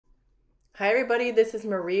Hi everybody, this is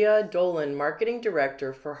Maria Dolan, Marketing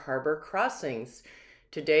Director for Harbor Crossings.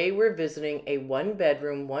 Today we're visiting a one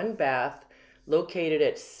bedroom, one bath located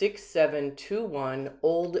at 6721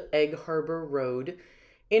 Old Egg Harbor Road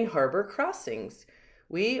in Harbor Crossings.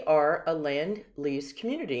 We are a land lease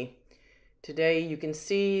community. Today you can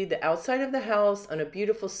see the outside of the house on a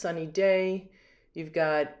beautiful sunny day. You've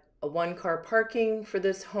got a one-car parking for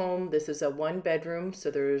this home. This is a one bedroom, so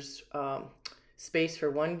there's space for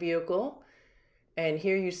one vehicle. And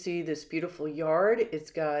here you see this beautiful yard.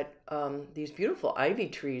 It's got these beautiful ivy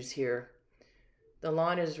trees here. The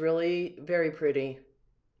lawn is really very pretty.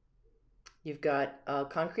 You've got a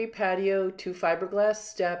concrete patio, 2 fiberglass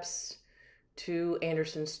steps, 2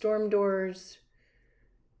 Anderson storm doors,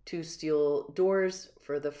 2 steel doors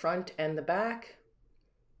for the front and the back.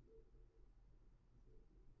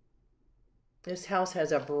 This house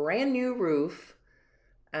has a brand new roof,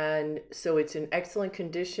 and so it's in excellent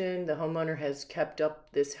condition. The homeowner has kept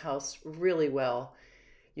up this house really well.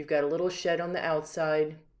 You've got a little shed on the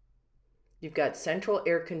outside. You've got central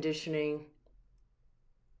air conditioning.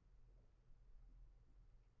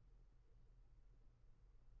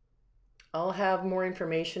 I'll have more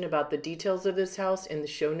information about the details of this house in the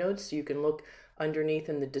show notes, so you can look underneath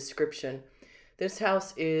in the description. This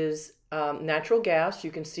house is natural gas.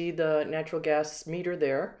 You can see the natural gas meter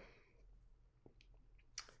there.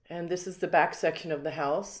 And this is the back section of the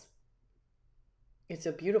house. It's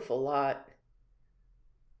a beautiful lot.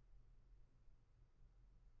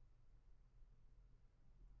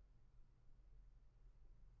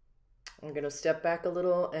 I'm going to step back a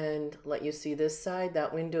little and let you see this side.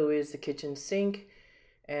 That window is the kitchen sink,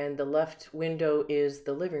 and the left window is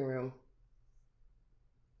the living room.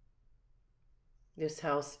 This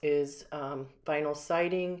house is vinyl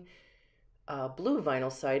siding, blue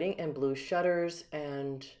vinyl siding and blue shutters,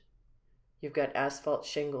 and you've got asphalt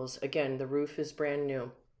shingles. Again, the roof is brand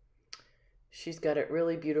new. She's got it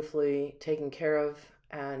really beautifully taken care of,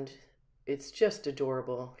 and it's just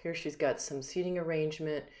adorable. Here she's got some seating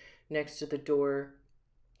arrangement next to the door.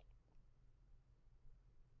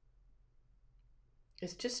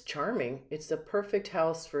 It's just charming. It's the perfect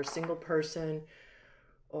house for a single person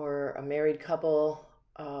or a married couple.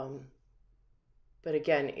 But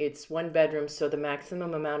again, it's one bedroom, so the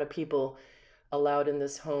maximum amount of people allowed in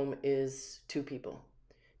this home is 2 people.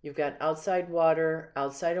 You've got outside water,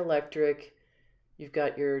 outside electric. You've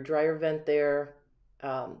got your dryer vent there.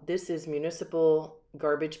 This is municipal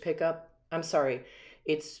garbage pickup. I'm sorry,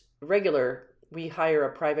 it's regular. We hire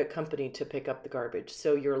a private company to pick up the garbage.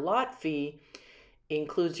 So your lot fee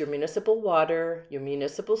includes your municipal water, your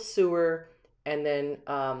municipal sewer, and then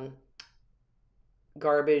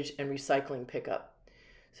garbage and recycling pickup.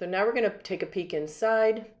 So now we're going to take a peek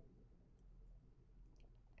inside.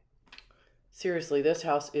 Seriously, this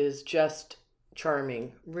house is just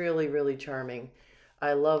charming. Really, really charming.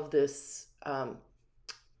 I love this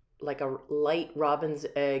like a light robin's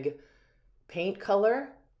egg paint color,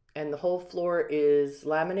 and the whole floor is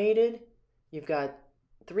laminated. You've got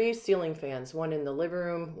 3 ceiling fans, one in the living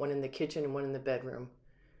room, one in the kitchen, and one in the bedroom.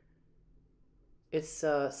 It's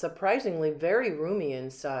surprisingly very roomy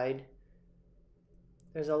inside.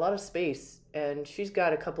 There's a lot of space, and she's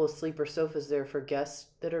got a couple of sleeper sofas there for guests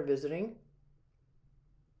that are visiting.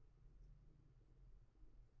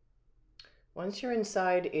 Once you're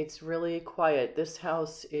inside, it's really quiet. This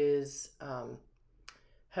house is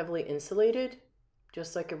heavily insulated,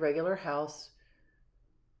 just like a regular house.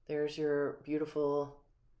 There's your beautiful,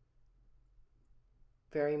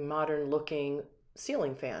 very modern looking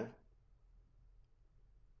ceiling fan.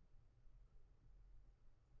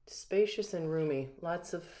 Spacious and roomy,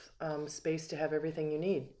 lots of space to have everything you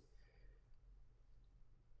need.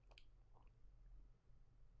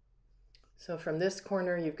 So from this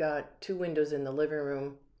corner, you've got 2 windows in the living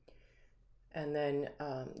room, and then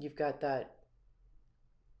you've got that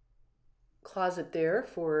closet there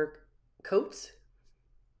for coats,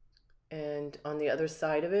 and on the other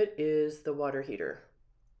side of it is the water heater.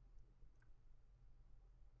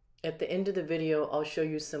 At the end of the video, I'll show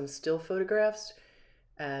you some still photographs,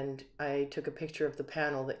 and I took a picture of the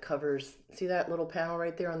panel that covers, see that little panel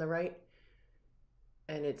right there on the right?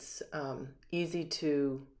 And it's easy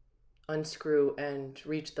to unscrew and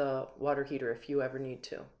reach the water heater if you ever need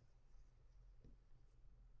to.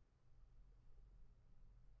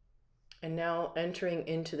 And now entering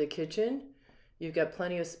into the kitchen, you've got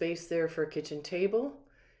plenty of space there for a kitchen table.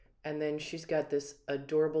 And then she's got this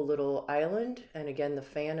adorable little island, and again, the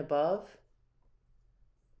fan above.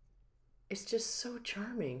 It's just so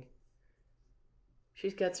charming.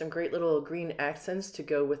 She's got some great little green accents to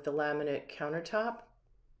go with the laminate countertop.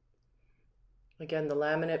 Again, the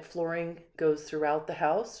laminate flooring goes throughout the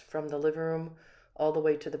house from the living room all the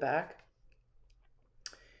way to the back.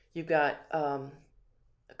 You've got a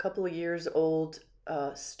couple of years old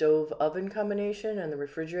stove oven combination and the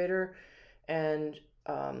refrigerator and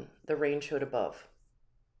the range hood above.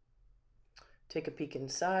 Take a peek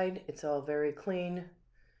inside. It's all very clean,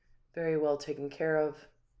 very well taken care of.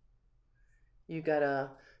 You've got a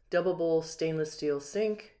double bowl stainless steel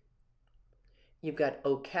sink. You've got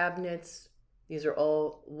oak cabinets. These are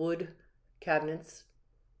all wood cabinets.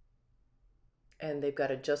 And they've got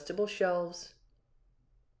adjustable shelves.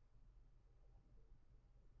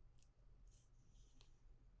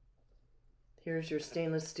 Here's your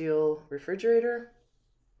stainless steel refrigerator.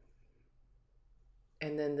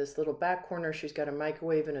 And then this little back corner, she's got a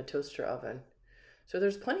microwave and a toaster oven. So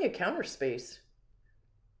there's plenty of counter space.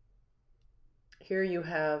 Here you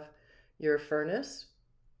have your furnace.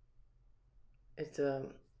 It's a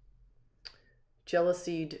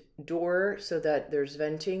jealousy door so that there's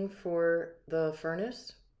venting for the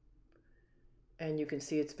furnace. And you can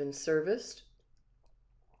see it's been serviced.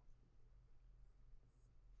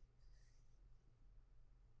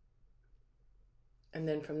 And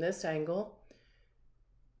then from this angle,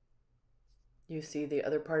 you see the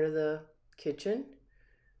other part of the kitchen.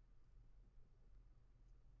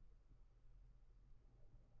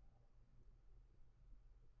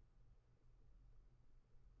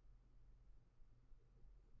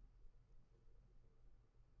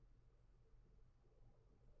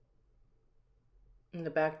 In the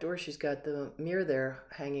back door, she's got the mirror there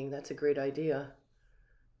hanging. That's a great idea.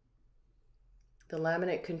 The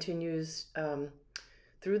laminate continues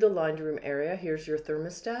through the laundry room area. Here's your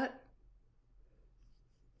thermostat.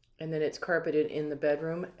 And then it's carpeted in the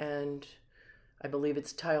bedroom, and I believe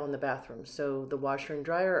it's tile in the bathroom. So the washer and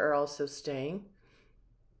dryer are also staying,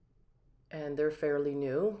 and they're fairly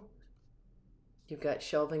new. You've got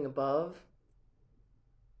shelving above.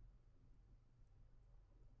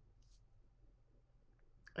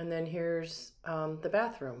 And then here's the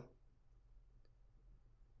bathroom.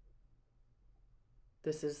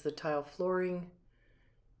 This is the tile flooring.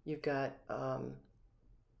 You've got a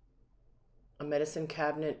medicine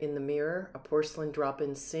cabinet in the mirror, a porcelain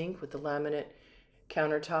drop-in sink with the laminate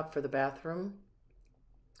countertop for the bathroom.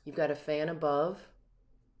 You've got a fan above.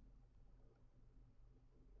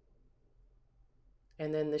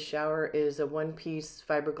 And then the shower is a one-piece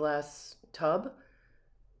fiberglass tub.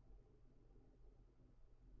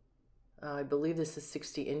 I believe this is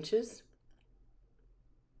 60 inches.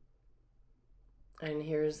 And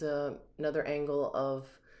here's another angle of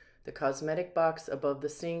the cosmetic box above the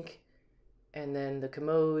sink, and then the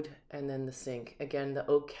commode, and then the sink. Again, the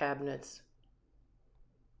oak cabinets.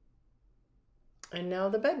 And now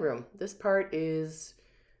the bedroom. This part is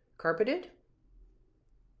carpeted.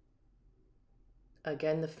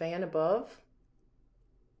 Again, the fan above.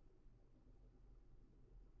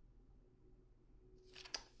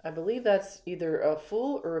 I believe that's either a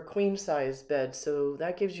full or a queen size bed, so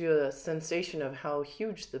that gives you a sensation of how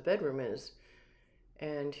huge the bedroom is.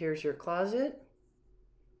 And here's your closet.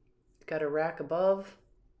 It's got a rack above,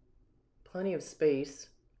 plenty of space.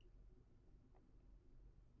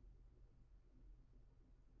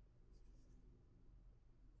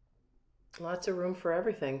 Lots of room for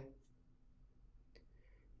everything.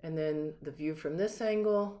 And then the view from this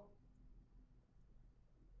angle.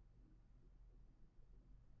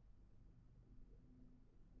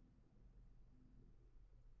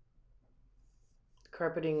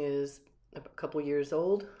 Carpeting is a couple years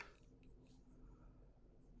old.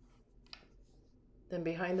 Then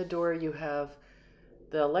behind the door you have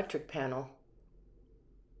the electric panel.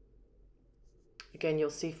 Again, you'll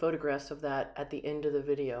see photographs of that at the end of the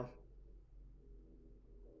video.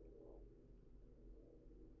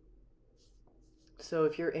 So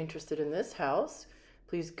if you're interested in this house,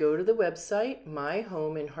 please go to the website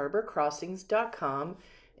myhomeinharborcrossings.com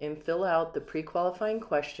and fill out the pre-qualifying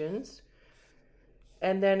questions.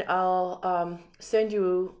 And then I'll send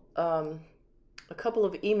you a couple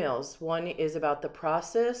of emails. One is about the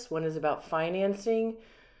process, one is about financing,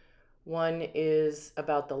 one is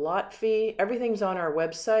about the lot fee. Everything's on our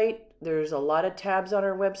website. There's a lot of tabs on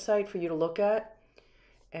our website for you to look at.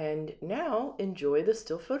 And now enjoy the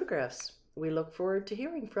still photographs. We look forward to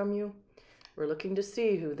hearing from you. We're looking to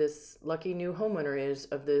see who this lucky new homeowner is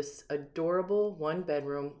of this adorable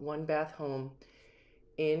one-bedroom, one-bath home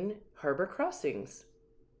in Harbor Crossings.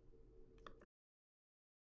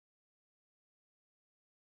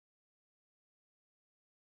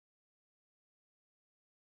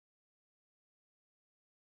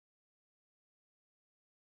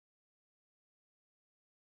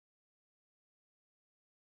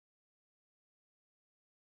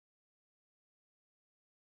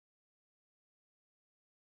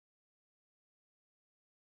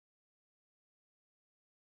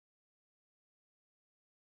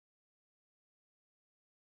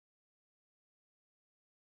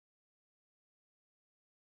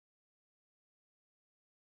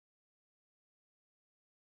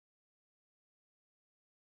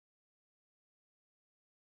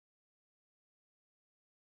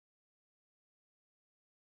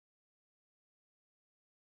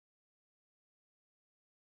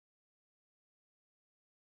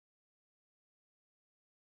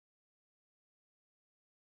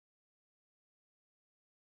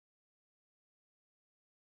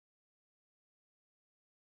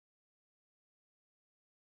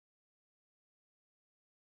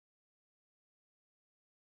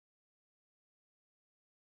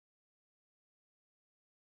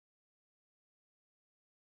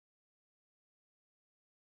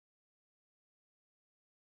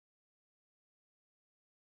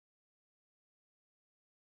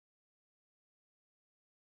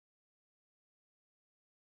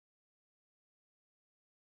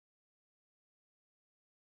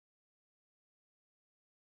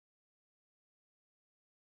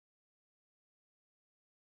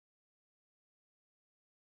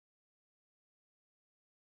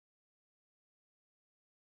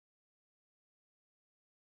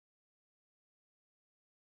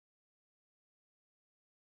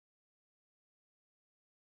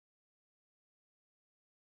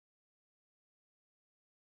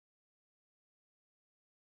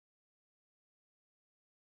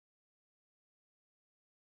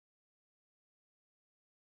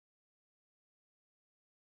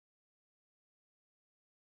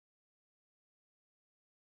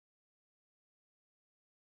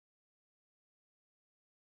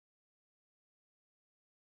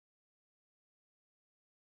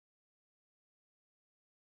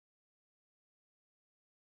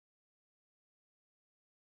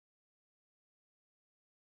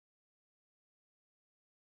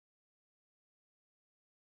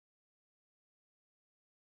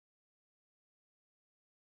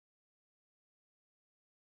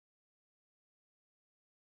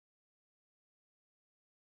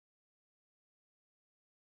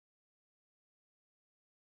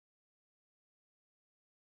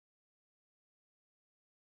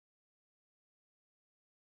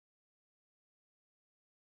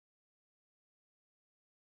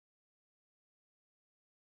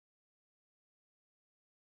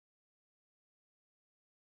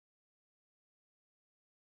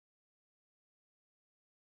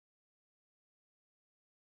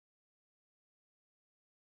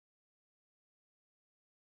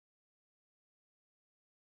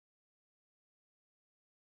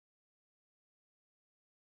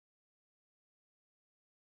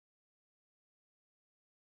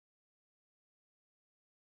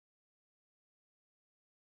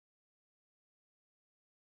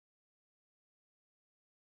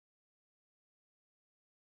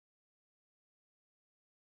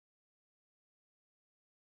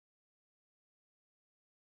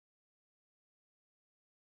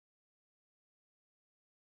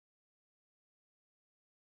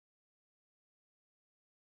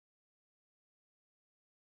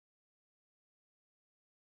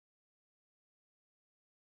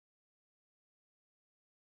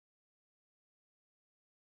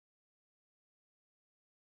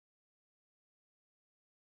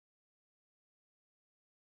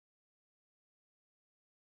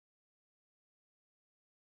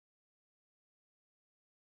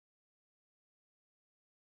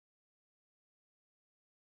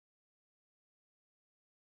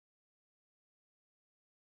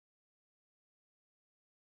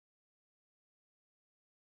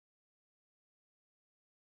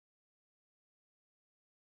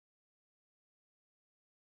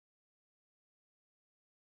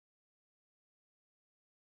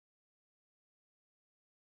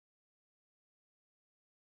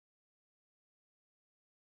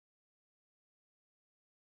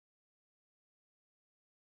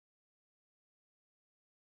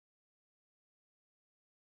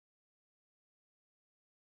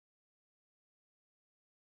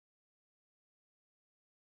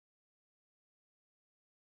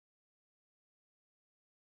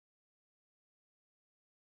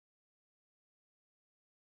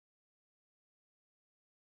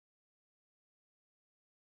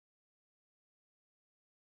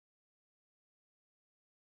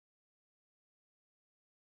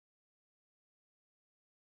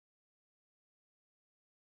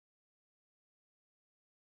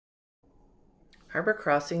 Harbor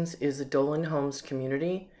Crossings is a Dolan Homes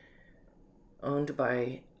community owned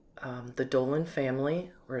by the Dolan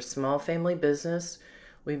family. We're a small family business.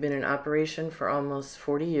 We've been in operation for almost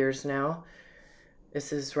 40 years now.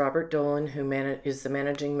 This is Robert Dolan, who is the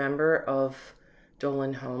managing member of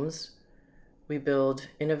Dolan Homes. We build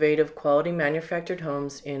innovative, quality manufactured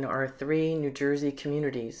homes in our 3 New Jersey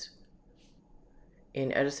communities: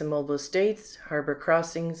 in Edison Mobile Estates, Harbor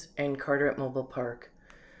Crossings, and Carteret Mobile Park.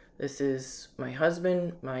 This is my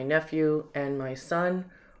husband, my nephew, and my son.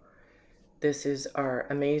 This is our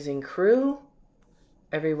amazing crew.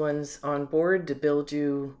 Everyone's on board to build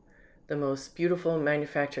you the most beautiful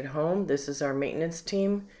manufactured home. This is our maintenance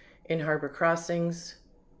team in Harbor Crossings.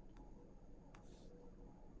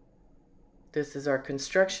 This is our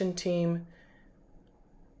construction team.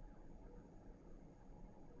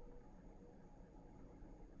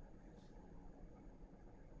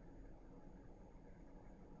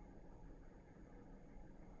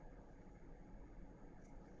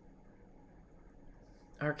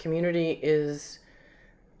 Our community is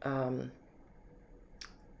a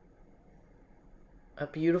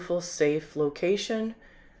beautiful, safe location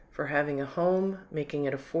for having a home, making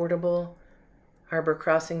it affordable. Harbor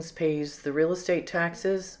Crossings pays the real estate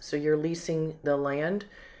taxes, so you're leasing the land,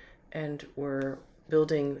 and we're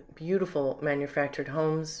building beautiful manufactured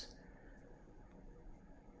homes.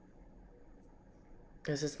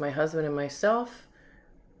 This is my husband and myself.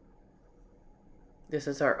 This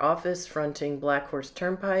is our office fronting Black Horse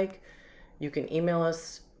Turnpike. You can email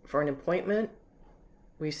us for an appointment.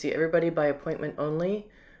 We see everybody by appointment only.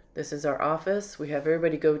 This is our office. We have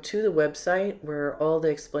everybody go to the website where all the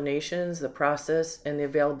explanations, the process, and the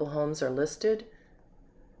available homes are listed.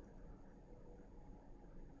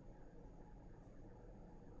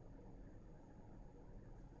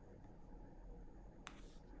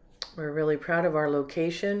 We're really proud of our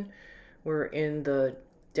location. We're in the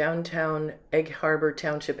downtown Egg Harbor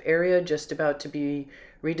Township area, just about to be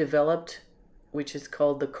redeveloped, which is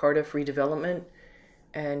called the Cardiff Redevelopment.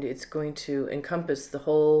 And it's going to encompass the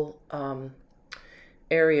whole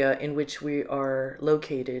area in which we are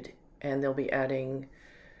located. And they'll be adding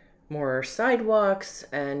more sidewalks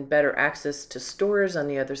and better access to stores on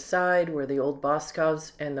the other side where the old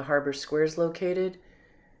Boscov's and the Harbor Square is located.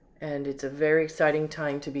 And it's a very exciting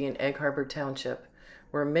time to be in Egg Harbor Township.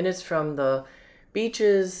 We're minutes from the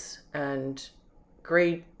beaches and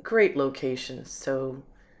great locations. So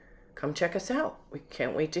come check us out. We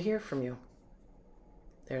can't wait to hear from you.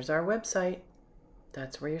 There's our website.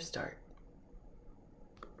 That's where you start.